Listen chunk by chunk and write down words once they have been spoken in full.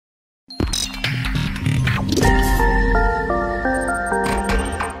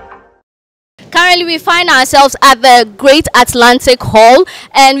currently we find ourselves at the Great Atlantic Hall,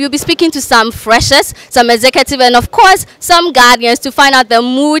 and we'll be speaking to some freshers, some executive, and of course some guardians to find out their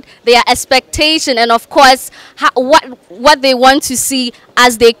mood, their expectation, and of course what they want to see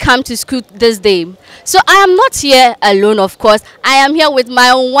as they come to school this day. So I am not here alone, of course. I am here with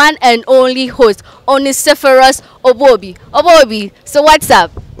my one and only host, Onicephorus Obobi. Obobi, so what's up?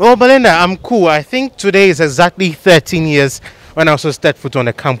 Well, Belinda, I'm cool. I think today is exactly 13 years when I also stepped foot on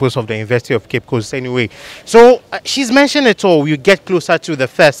the campus of the University of Cape Coast anyway. So she's mentioned it all. You get closer to the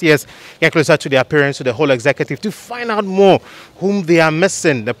first years, get closer to their parents, to the whole executive, to find out more whom they are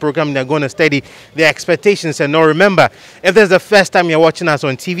missing, the program they're going to study, their expectations. And now remember, if there's the first time you're watching us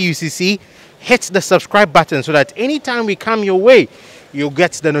on TV UCC, hit the subscribe button so that anytime we come your way, you'll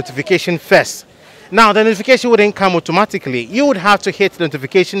get the notification first. Now, the notification wouldn't come automatically. You would have to hit the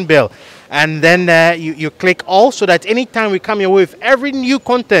notification bell and then you click all so that anytime we come your way with every new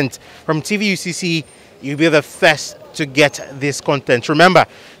content from TV UCC, you'll be the first to get this content. Remember,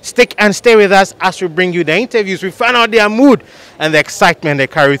 stick and stay with us as we bring you the interviews. We find out their mood and the excitement they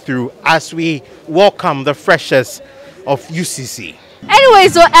carry through as we welcome the freshers of UCC. Anyway,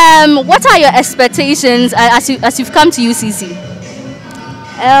 so what are your expectations as you've come to UCC?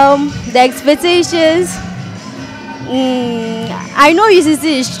 The expectations, I know UCC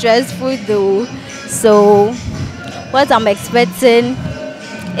is stressful though, so what I'm expecting,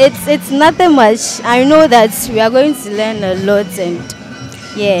 it's nothing much. I know that we are going to learn a lot, and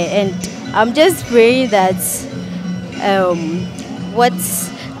and I'm just praying that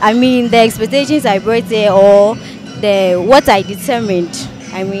the expectations I brought there, or what I determined,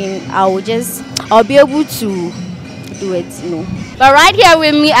 I'll be able to do it, you know. But right here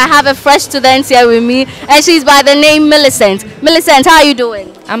with me, I have a fresh student here with me, and she's by the name Millicent. Millicent, how are you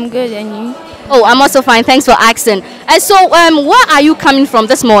doing? I'm good, and you? Oh, I'm also fine. Thanks for asking. And so, where are you coming from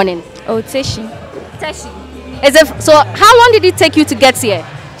this morning? Oh, Teshi. Teshi. So, how long did it take you to get here?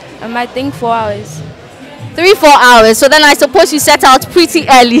 I think 4 hours. 3-4 hours. So then I suppose you set out pretty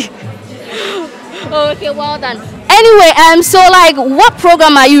early. Okay, well done. Anyway, so like, what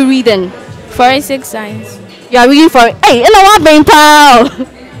program are you reading? Forensic Science. You are reading for hey, what being pal?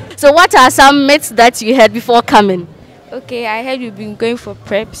 So what are some myths that you heard before coming? Okay, I heard you've been going for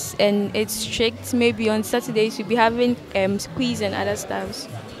preps and it's strict. Maybe on Saturdays you'll be having quiz and other stuffs.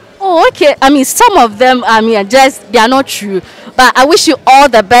 Oh, okay. Some of them, they are not true. But I wish you all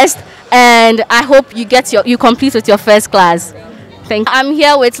the best, and I hope you complete with your first class. Thank you. I'm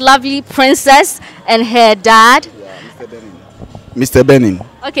here with lovely Princess and her dad. Mr. Benin.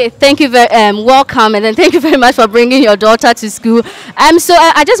 Okay, thank you very welcome, and then thank you very much for bringing your daughter to school. So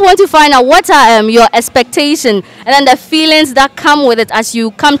I just want to find out what are your expectations and then the feelings that come with it as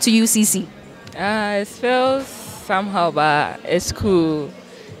you come to UCC. It feels somehow, but it's cool,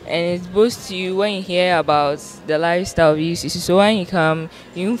 and it boosts you when you hear about the lifestyle of UCC. So when you come,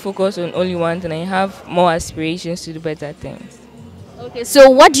 you focus on only one thing, and you have more aspirations to do better things. Okay, so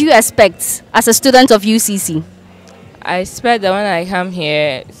what do you expect as a student of UCC? I expect that when I come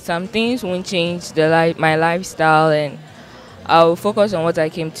here, some things won't change my lifestyle, and I'll focus on what I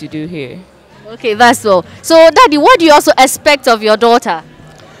came to do here. Okay, that's all. So, Daddy, what do you also expect of your daughter?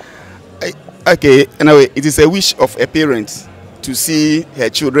 Okay, anyway, it is a wish of a parent to see her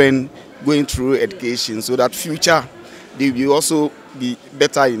children going through education so that future they will also be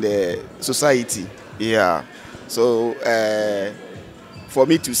better in the society. Yeah. So, for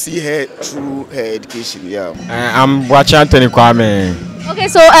me to see her through her education, I'm watching Anthony Kwame. Okay,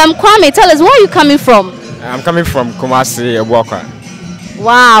 so Kwame, tell us, where are you coming from? I'm coming from Kumasi, Ebuaka.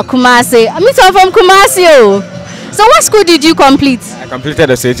 Wow, Kumasi. I'm from Kumasi. So what school did you complete? I completed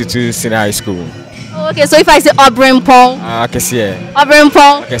the 82 senior high school. Oh, okay, so if I say Obrimpong.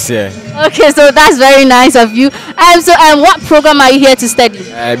 Obrimpong. Okay, so that's very nice of you. So what program are you here to study?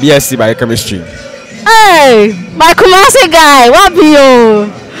 BSc Biochemistry. Hey, my Kumasi guy, what be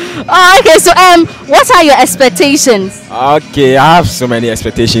you? Oh, okay, so what are your expectations? Okay, I have so many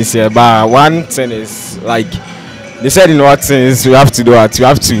expectations here, but one thing is like they said in what things we have to do it, we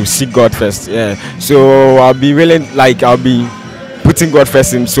have to seek God first. Yeah. So I'll be putting God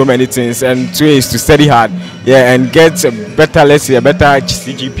first in so many things, and two is to study hard, and get a better, let's say a better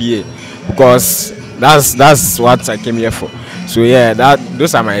CGPA, because that's what I came here for. So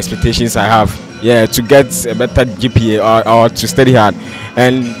those are my expectations I have. To get a better GPA or to study hard,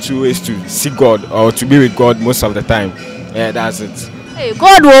 and two is to see God or to be with God most of the time. That's it. Hey,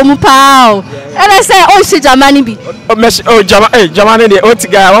 God will pow. And I say, oh, she Jamani be. Jamani, the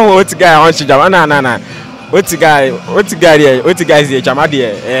old guy, on she Jamana, na. What guy is here?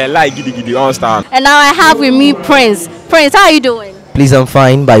 Jamadi, like giddy on star. And now I have with me Prince. Prince, how are you doing? Please, I'm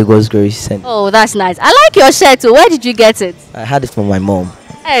fine by God's grace. And Oh, that's nice. I like your shirt too. Where did you get it? I had it from my mom.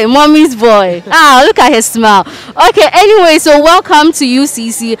 Hey, mommy's boy. Ah, look at his smile. Okay, anyway, so welcome to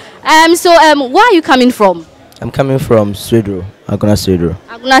UCC. Where are you coming from? I'm coming from Swedro, Aguna Swedro.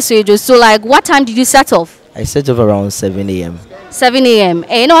 Aguna Sojo. So, like, what time did you set off? I set off around 7 a.m. 7 a.m.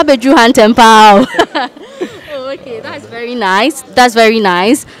 Hey, no, I bet you hand tempo. Oh, okay, that's very nice. That's very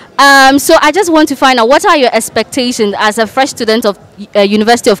nice. So I just want to find out, what are your expectations as a fresh student of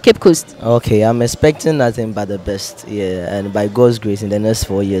University of Cape Coast? Okay, I'm expecting nothing but the best. Yeah, and by God's grace, in the next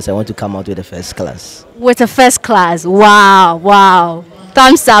 4 years, I want to come out with the first class. With a first class. Wow, wow.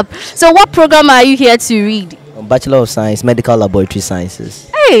 Thumbs up. So what program are you here to read? Bachelor of Science, Medical Laboratory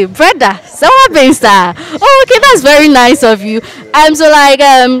Sciences. Hey, brother. So what brings that? Oh, okay, that's very nice of you.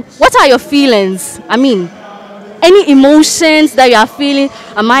 What are your feelings? I mean, any emotions that you are feeling?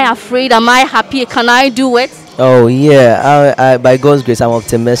 Am I afraid? Am I happy? Can I do it? Oh yeah, I by God's grace, I'm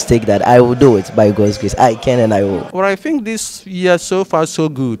optimistic that I will do it. By God's grace, I can and I will. Well, I think this year so far so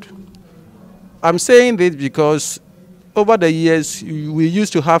good. I'm saying this because over the years we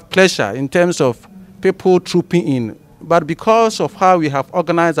used to have pleasure in terms of people trooping in, but because of how we have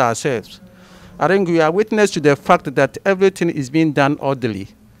organized ourselves, I think we are witness to the fact that everything is being done orderly.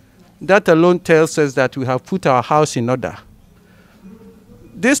 That alone tells us that we have put our house in order.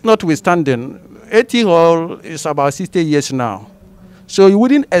 This notwithstanding, ATL Hall is about 60 years now. So you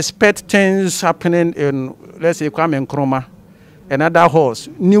wouldn't expect things happening in, let's say, Kwame Nkrumah and other halls,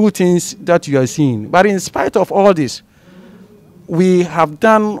 new things that you are seeing. But in spite of all this, we have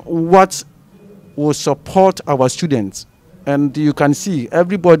done what will support our students. And you can see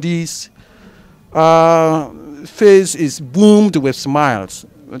everybody's face is boomed with smiles.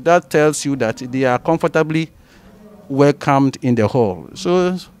 That tells you that they are comfortably welcomed in the hall.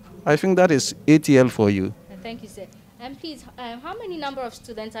 So I think that is ATL for you. Thank you, sir. And please, how many number of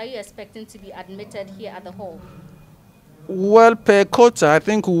students are you expecting to be admitted here at the hall? Well, per quota, I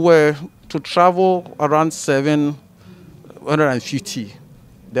think we were to travel around 750.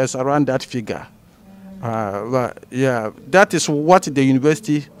 That's around that figure. But yeah, that is what the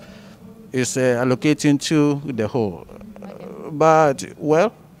university is allocating to the hall. But,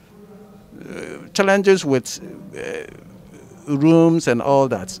 well, challenges with rooms and all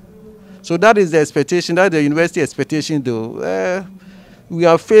that. So that is the expectation, that the university expectation though. We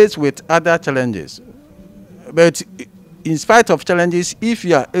are faced with other challenges. But in spite of challenges, if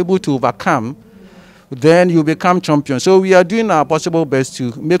you are able to overcome, then you become champion. So we are doing our possible best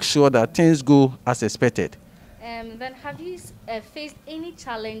to make sure that things go as expected. Then have you faced any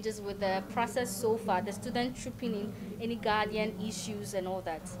challenges with the process so far, the student trooping in, any guardian issues and all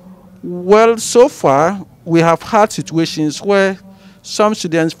that? Well, so far, we have had situations where some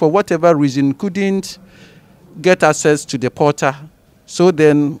students, for whatever reason, couldn't get access to the portal, so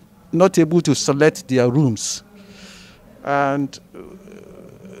then not able to select their rooms. And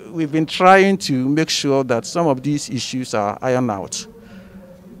we've been trying to make sure that some of these issues are ironed out.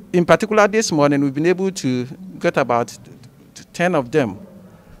 In particular, this morning, we've been able to get about 10 of them,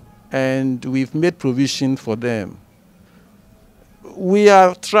 and we've made provision for them. We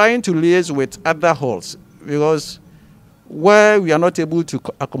are trying to liaise with other halls, because where we are not able to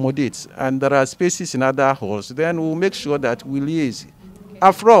accommodate, and there are spaces in other halls, then we'll make sure that we liaise.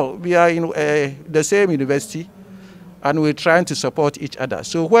 After all, we are in the same university, and we're trying to support each other.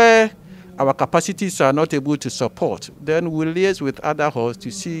 So where our capacities are not able to support, then we'll liaise with other halls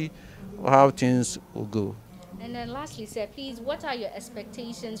to see how things will go. And then lastly, sir, please, what are your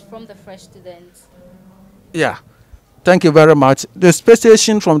expectations from the fresh students? Yeah, thank you very much. The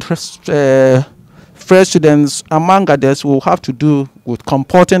expectation from fresh students, among others, will have to do with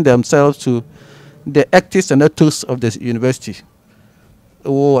comporting themselves to the ethics and ethos of the university. We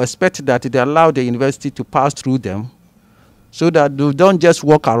will expect that they allow the university to pass through them, so that they don't just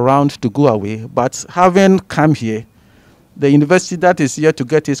walk around to go away, but having come here, the university that is here to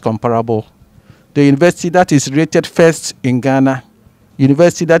get is comparable. The university that is rated first in Ghana,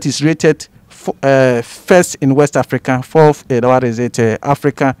 university that is rated first in West Africa, fourth in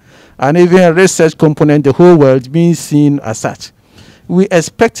Africa, and even a research component, the whole world being seen as such. We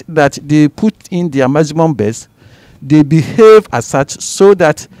expect that they put in their maximum best, they behave as such, so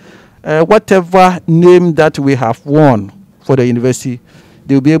that whatever name that we have won for the university,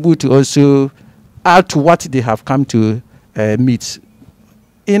 they'll be able to also add to what they have come to meet.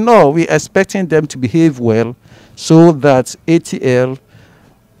 In all, we're expecting them to behave well, so that ATL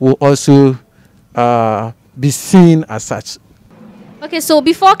will also be seen as such. Okay, so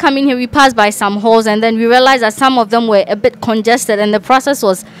before coming here, we passed by some halls and then we realized that some of them were a bit congested and the process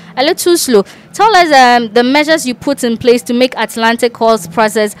was a little slow. Tell us the measures you put in place to make Atlantic Hall's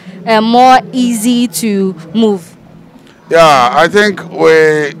process more easy to move. Yeah, I think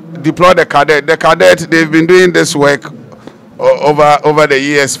we deployed the cadet. The cadet, they've been doing this work over the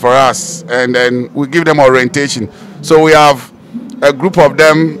years for us, and then we give them orientation. So we have a group of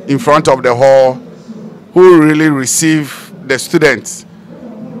them in front of the hall who really receive the students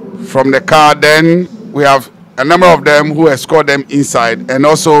from the car. Then we have a number of them who escort them inside, and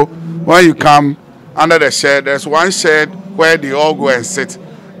also when you come under the shed, there's one shed where they all go and sit,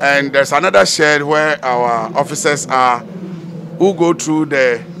 and there's another shed where our officers are who go through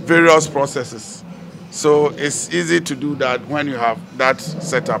the various processes. So it's easy to do that when you have that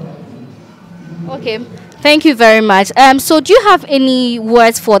setup. Okay, thank you very much. So do you have any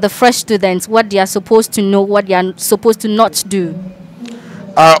words for the fresh students, what they are supposed to know, what they are supposed to not do?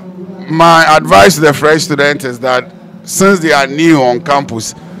 My advice to the fresh students is that since they are new on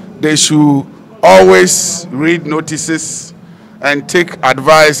campus, they should always read notices and take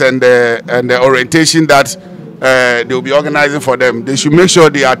advice and the orientation that they will be organizing for them. They should make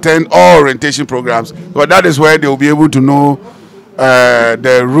sure they attend all orientation programs, because that is where they will be able to know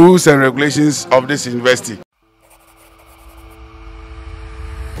the rules and regulations of this university.